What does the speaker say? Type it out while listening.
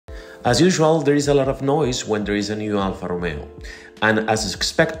As usual, there is a lot of noise when there is a new Alfa Romeo. And as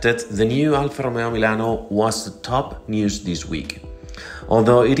expected, the new Alfa Romeo Milano was the top news this week.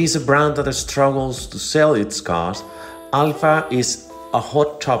 Although it is a brand that struggles to sell its cars, Alfa is a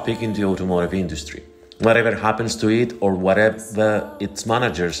hot topic in the automotive industry. Whatever happens to it or whatever its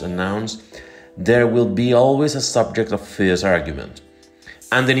managers announce, there will be always a subject of fierce argument.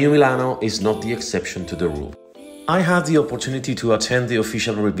 And the new Milano is not the exception to the rule. I had the opportunity to attend the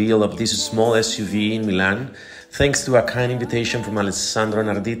official reveal of this small SUV in Milan, thanks to a kind invitation from Alessandro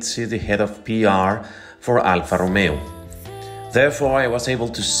Nardizzi, the head of PR for Alfa Romeo. Therefore, I was able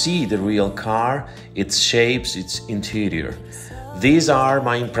to see the real car, its shapes, its interior. These are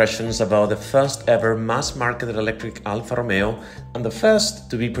my impressions about the first ever mass-marketed electric Alfa Romeo and the first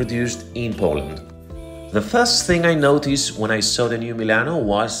to be produced in Poland. The first thing I noticed when I saw the new Milano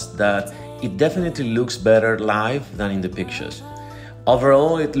was that it definitely looks better live than in the pictures.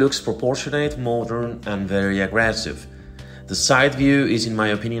 Overall, it looks proportionate, modern and very aggressive. The side view is, in my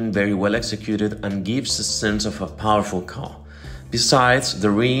opinion, very well executed and gives a sense of a powerful car. Besides,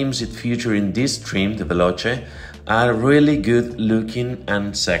 the rims it features in this trim, the Veloce, are really good looking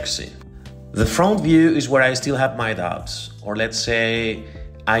and sexy. The front view is where I still have my doubts, or let's say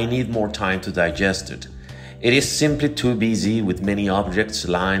I need more time to digest it. It is simply too busy with many objects,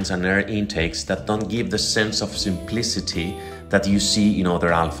 lines and air intakes that don't give the sense of simplicity that you see in other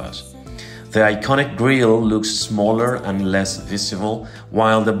Alfas. The iconic grille looks smaller and less visible,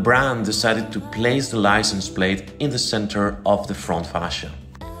 while the brand decided to place the license plate in the center of the front fascia.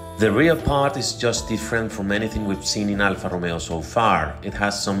 The rear part is just different from anything we've seen in Alfa Romeo so far. It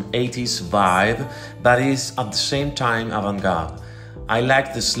has some 80s vibe, but is at the same time avant-garde. I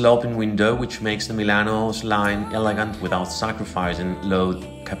like the sloping window, which makes the Milano's line elegant without sacrificing load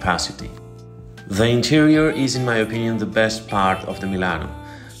capacity. The interior is, in my opinion, the best part of the Milano.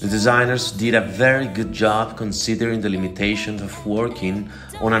 The designers did a very good job considering the limitations of working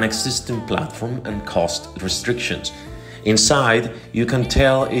on an existing platform and cost restrictions. Inside, you can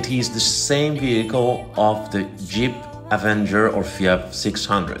tell it is the same vehicle of the Jeep Avenger or Fiat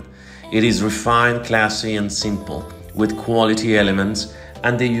 600. It is refined, classy and simple, with quality elements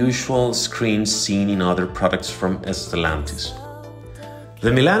and the usual screens seen in other products from Stellantis.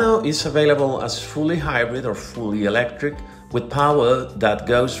 The Milano is available as fully hybrid or fully electric, with power that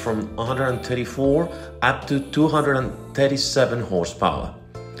goes from 134 up to 237 horsepower.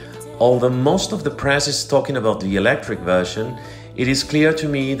 Although most of the press is talking about the electric version, it is clear to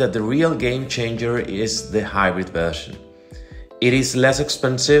me that the real game changer is the hybrid version. It is less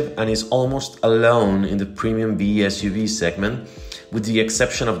expensive and is almost alone in the premium B SUV segment, with the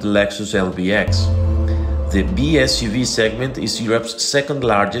exception of the Lexus LBX. The B SUV segment is Europe's second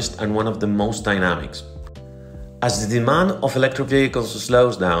largest and one of the most dynamic. As the demand of electric vehicles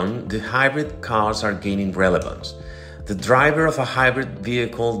slows down, the hybrid cars are gaining relevance. The driver of a hybrid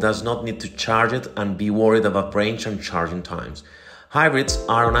vehicle does not need to charge it and be worried about range and charging times. Hybrids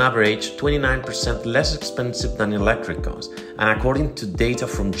are on average 29% less expensive than electric cars, and according to data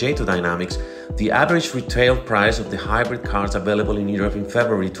from J2 Dynamics, the average retail price of the hybrid cars available in Europe in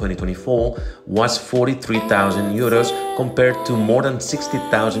February 2024 was 43,000 euros compared to more than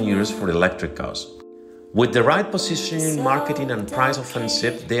 60,000 euros for electric cars. With the right positioning, marketing and price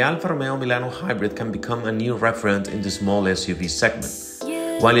offensive, the Alfa Romeo Milano Hybrid can become a new referent in the small SUV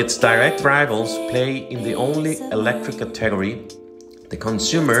segment. While its direct rivals play in the only electric category, the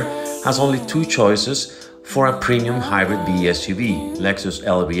consumer has only two choices for a premium hybrid B SUV, Lexus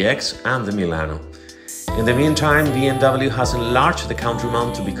LBX and the Milano. In the meantime, BMW has enlarged the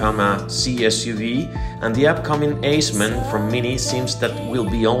Countryman to become a C SUV, and the upcoming Aceman from Mini seems that will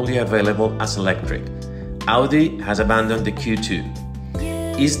be only available as electric. Audi has abandoned the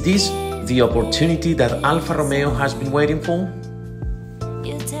Q2. Is this the opportunity that Alfa Romeo has been waiting for?